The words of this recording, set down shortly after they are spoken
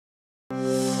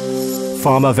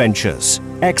PharmaVentures,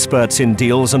 experts in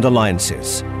deals and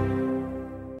alliances.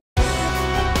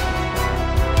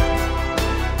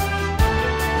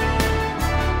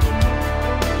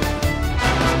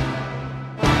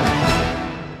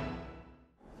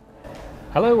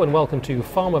 Hello and welcome to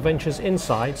PharmaVentures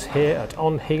Insights here at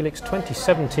On Helix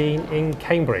 2017 in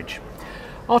Cambridge.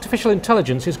 Artificial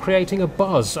intelligence is creating a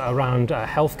buzz around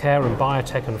healthcare and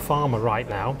biotech and pharma right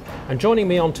now. And joining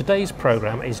me on today's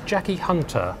programme is Jackie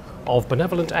Hunter of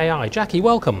BenevolentAI. Jackie,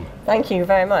 welcome. Thank you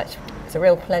very much. It's a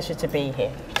real pleasure to be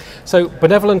here. So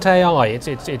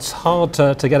BenevolentAI, it's hard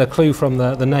to get a clue from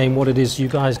the name what it is you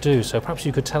guys do. So perhaps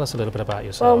you could tell us a little bit about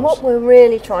yourselves. Well, what we're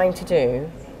really trying to do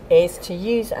is to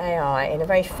use AI in a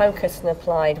very focused and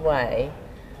applied way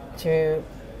to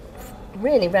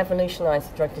really revolutionise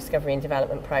the drug discovery and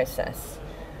development process.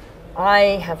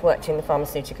 I have worked in the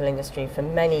pharmaceutical industry for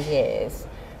many years,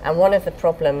 and one of the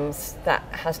problems that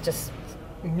has just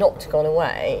not gone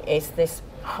away is this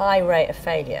high rate of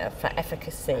failure for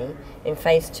efficacy in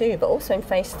phase 2, but also in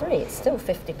phase 3. It's still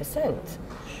 50%.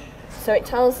 So it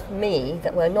tells me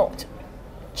that we're not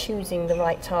choosing the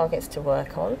right targets to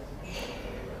work on.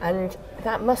 And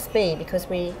that must be because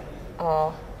we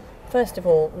are, first of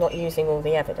all, not using all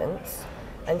the evidence.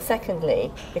 And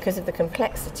secondly, because of the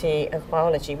complexity of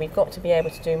biology, we've got to be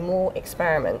able to do more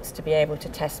experiments to be able to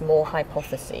test more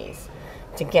hypotheses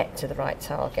to get to the right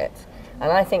target.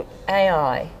 And I think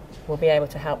AI will be able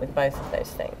to help with both of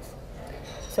those things.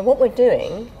 So what we're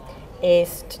doing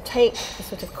is to take the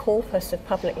sort of corpus of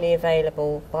publicly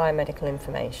available biomedical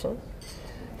information,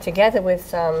 together with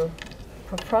some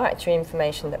proprietary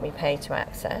information that we pay to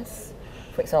access,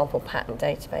 for example, patent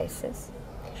databases,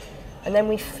 and then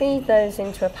we feed those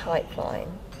into a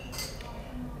pipeline.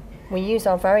 We use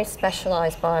our very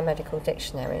specialised biomedical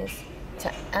dictionaries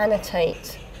to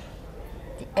annotate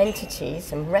the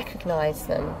entities and recognise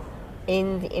them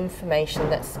in the information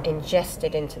that's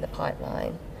ingested into the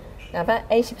pipeline. Now, about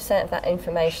 80% of that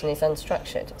information is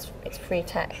unstructured, it's free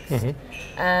text.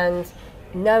 And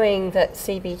knowing that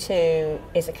CB2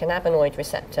 is a cannabinoid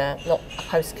receptor, not a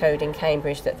postcode in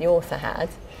Cambridge that the author had,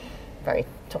 very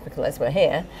topical as we're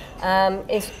here,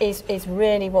 is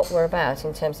really what we're about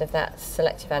in terms of that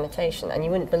selective annotation. And you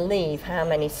wouldn't believe how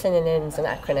many synonyms and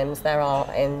acronyms there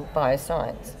are in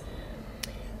bioscience.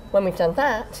 When we've done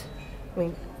that,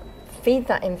 we feed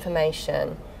that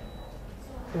information,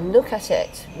 look at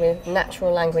it with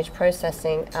natural language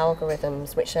processing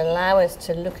algorithms which allow us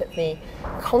to look at the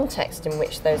context in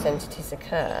which those entities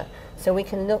occur, so we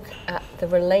can look at the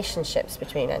relationships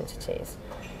between entities,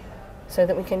 so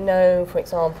that we can know, for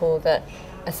example, that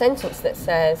a sentence that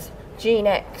says gene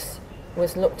X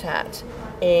was looked at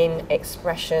in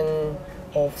expression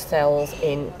of cells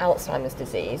in Alzheimer's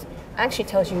disease actually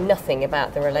tells you nothing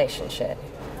about the relationship,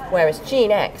 whereas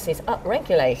gene X is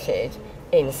upregulated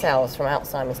in cells from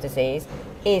Alzheimer's disease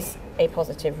is a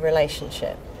positive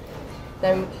relationship.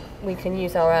 Then we can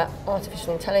use our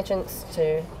artificial intelligence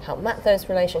to help map those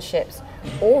relationships.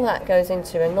 All that goes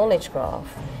into a knowledge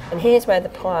graph, and here's where the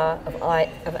power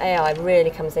of AI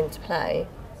really comes into play.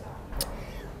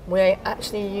 We're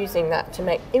actually using that to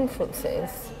make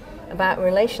inferences about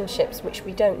relationships which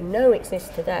we don't know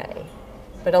exist today,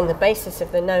 but on the basis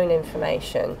of the known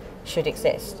information should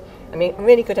exist. I mean, a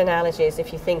really good analogy is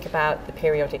if you think about the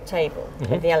periodic table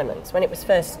of the elements. When it was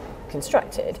first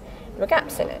constructed, there were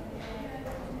gaps in it.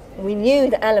 We knew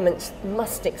that elements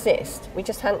must exist, we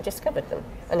just hadn't discovered them.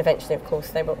 And eventually, of course,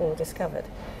 they were all discovered.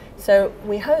 So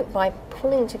we hope by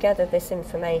pulling together this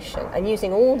information and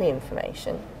using all the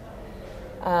information,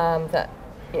 that,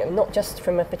 not just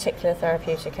from a particular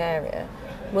therapeutic area,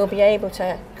 we'll be able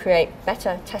to create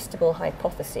better testable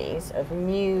hypotheses of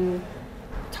new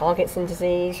targets in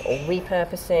disease or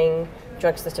repurposing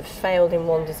drugs that have failed in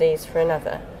one disease for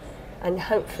another, and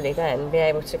hopefully then be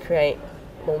able to create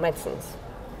more medicines.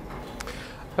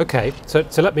 Okay, so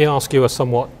let me ask you a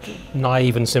somewhat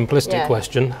naive and simplistic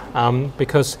question,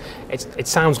 because it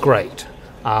sounds great,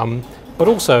 but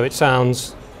also it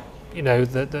sounds,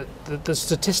 the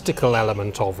statistical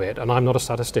element of it, and I'm not a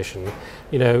statistician,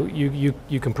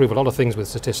 you can prove a lot of things with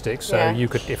statistics, so you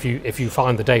could, if you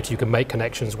find the data, you can make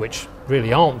connections which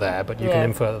really aren't there, but you can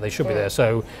infer that they should be there.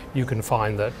 So you can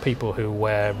find that people who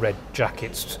wear red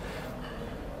jackets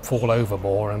fall over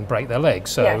more and break their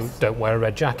legs, so don't wear a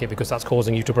red jacket because that's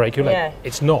causing you to break your leg.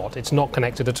 It's not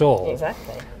connected at all.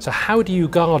 Exactly. So how do you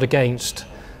guard against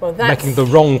making the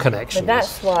wrong connections? But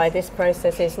that's why this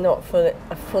process is not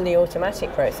a fully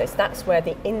automatic process. That's where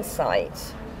the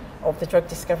insight of the drug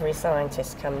discovery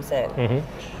scientist comes in.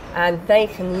 And they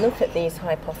can look at these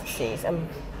hypotheses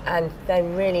and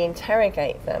then really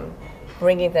interrogate them,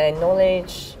 bringing their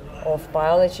knowledge, of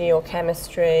biology or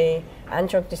chemistry and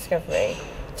drug discovery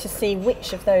to see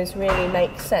which of those really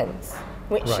make sense,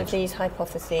 which right. of these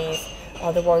hypotheses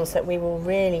are the ones that we will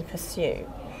really pursue.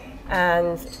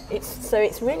 And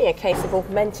it's really a case of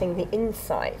augmenting the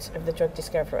insight of the drug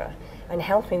discoverer and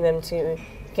helping them to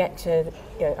get to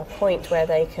a point where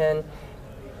they can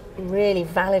really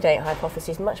validate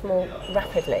hypotheses much more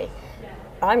rapidly.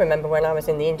 I remember when I was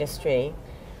in the industry,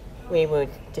 we would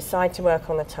decide to work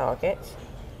on a target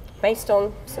based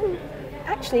on some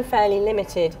actually fairly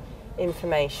limited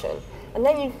information. And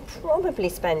then you'd probably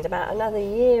spend about another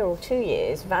year or 2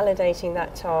 years validating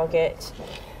that target,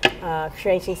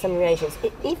 creating some reagents,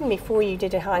 even before you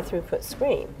did a high throughput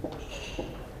screen.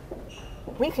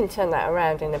 We can turn that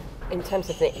around in terms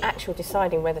of the actual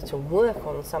deciding whether to work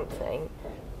on something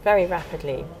very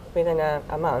rapidly within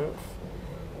a month.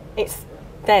 It's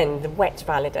then the wet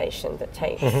validation that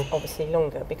takes obviously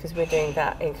longer, because we're doing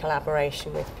that in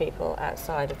collaboration with people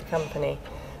outside of the company.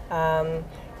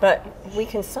 But we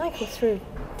can cycle through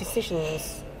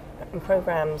decisions and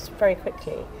programs very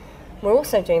quickly. We're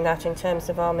also doing that in terms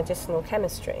of our medicinal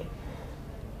chemistry.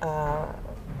 The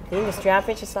industry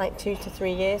average is like 2 to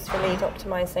 3 years for lead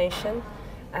optimization,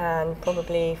 and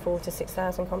probably 4,000 to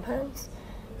 6,000 compounds.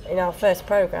 In our first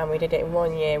program, we did it in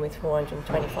 1 year with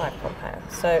 425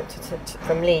 compounds, so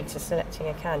from lead to selecting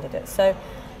a candidate. So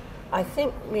I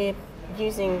think we're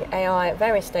using AI at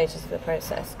various stages of the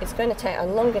process. It's going to take a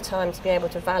longer time to be able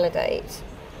to validate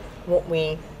what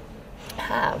we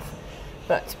have.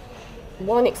 But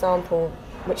one example,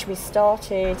 which we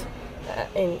started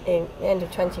in the end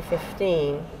of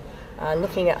 2015,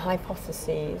 looking at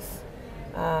hypotheses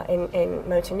in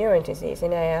motor neuron disease,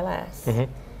 in ALS.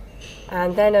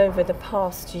 And then over the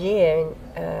past year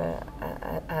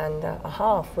and a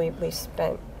half, we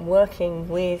spent working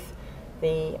with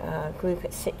the group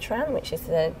at Citran, which is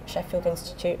the Sheffield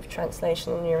Institute for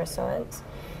Translational Neuroscience,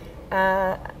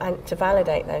 and to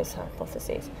validate those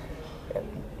hypotheses.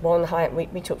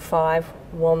 We took 5,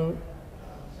 1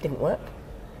 didn't work,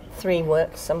 3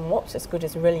 worked somewhat, as good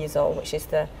as riluzole, which is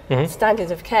the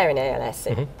standard of care in ALS.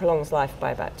 It prolongs life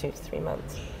by about 2 to 3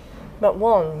 months. But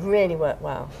 1 really worked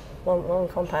well. One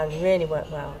compound really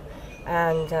worked well.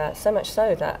 And so much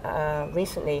so that some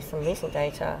recent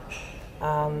data,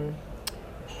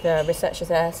 the researchers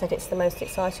there said it's the most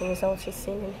exciting result he's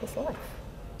seen in his life.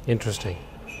 Interesting.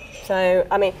 So,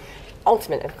 I mean,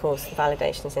 ultimately, of course, the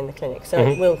validation is in the clinic, so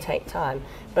it will take time.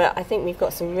 But I think we've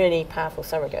got some really powerful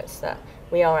surrogates that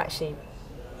we are actually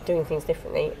doing things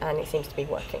differently, and it seems to be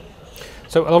working.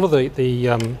 So a lot of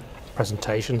the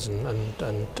presentations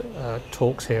and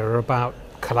talks here are about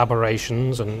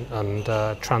collaborations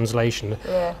and translation.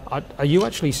 Yeah. Are you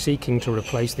actually seeking to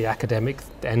replace the academic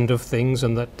end of things,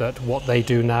 and that what they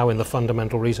do now in the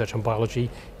fundamental research on biology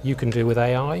you can do with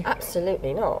AI?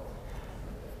 Absolutely not.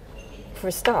 For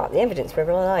a start, the evidence we're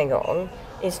relying on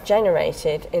is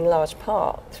generated in large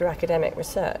part through academic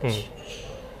research.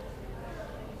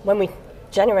 When we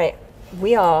generate,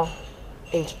 we are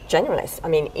generalists. I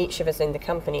mean, each of us in the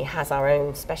company has our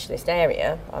own specialist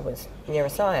area. I was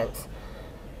neuroscience.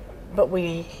 But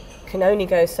we can only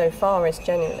go so far as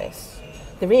generalists.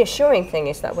 The reassuring thing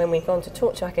is that when we've gone to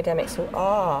talk to academics who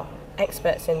are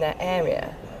experts in their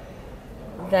area,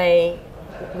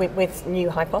 with new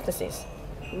hypotheses,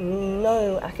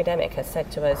 no academic has said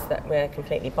to us that we're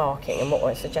completely barking and what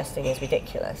we're suggesting is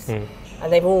ridiculous. And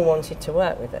they've all wanted to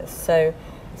work with us. So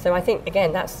I think,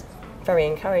 again, that's very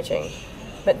encouraging.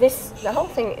 But the whole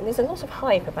thing, there's a lot of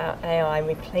hype about AI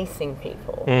replacing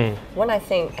people. What I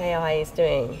think AI is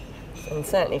doing, and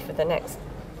certainly for the next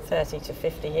 30 to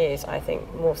 50 years, I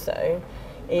think more so,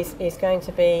 is going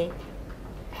to be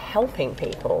helping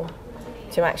people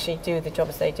to actually do the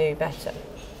jobs they do better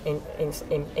in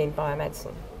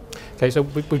biomedicine. Okay, so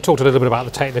we've talked a little bit about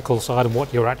the technical side and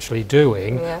what you're actually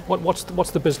doing. Yeah.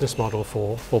 What's the business model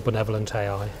for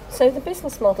BenevolentAI? So the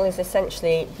business model is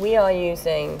essentially, we are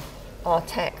using our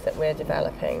tech that we're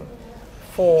developing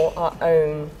for our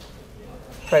own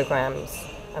programs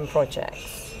and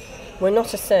projects. We're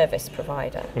not a service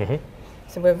provider.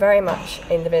 So we're very much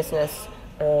in the business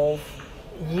of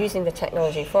using the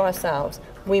technology for ourselves.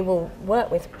 We will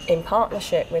work in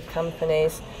partnership with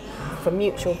companies for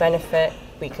mutual benefit.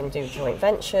 We can do joint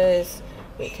ventures,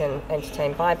 we can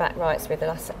entertain buyback rights with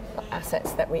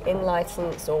assets that we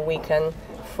in-license, or we can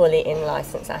fully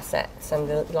in-license assets and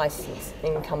the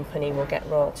licensing company will get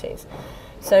royalties.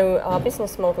 So our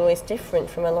business model is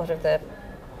different from a lot of the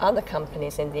other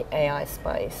companies in the AI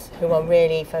space who are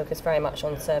really focused very much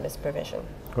on service provision.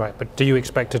 Right, but do you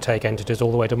expect to take entities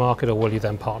all the way to market, or will you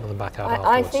then partner them back out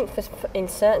afterwards? I think in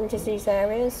certain disease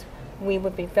areas, we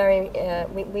would be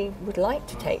we would like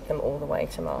to take them all the way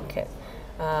to market.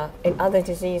 In other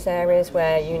disease areas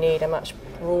where you need a much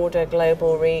broader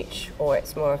global reach, or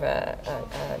it's more of a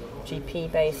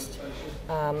GP-based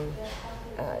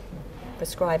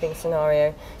prescribing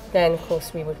scenario, then of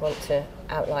course we would want to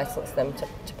out-license them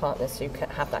to partners who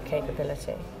have that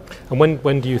capability. And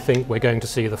when do you think we're going to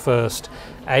see the first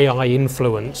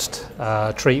AI-influenced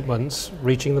treatments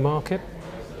reaching the market?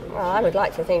 Well, I would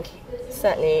like to think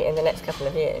certainly in the next couple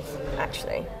of years,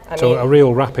 actually. So a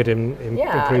real rapid improvement?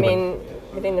 Yeah, I mean,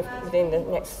 within the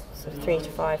next sort of 3 to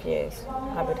 5 years,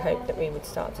 I would hope that we would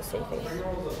start to see things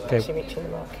actually reaching the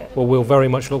market. Well, we'll very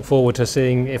much look forward to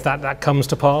seeing if that comes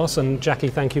to pass. And Jackie,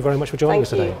 thank you very much for joining us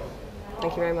today.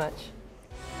 Thank you very much.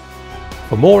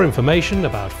 For more information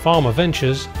about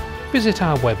PharmaVentures, visit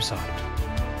our website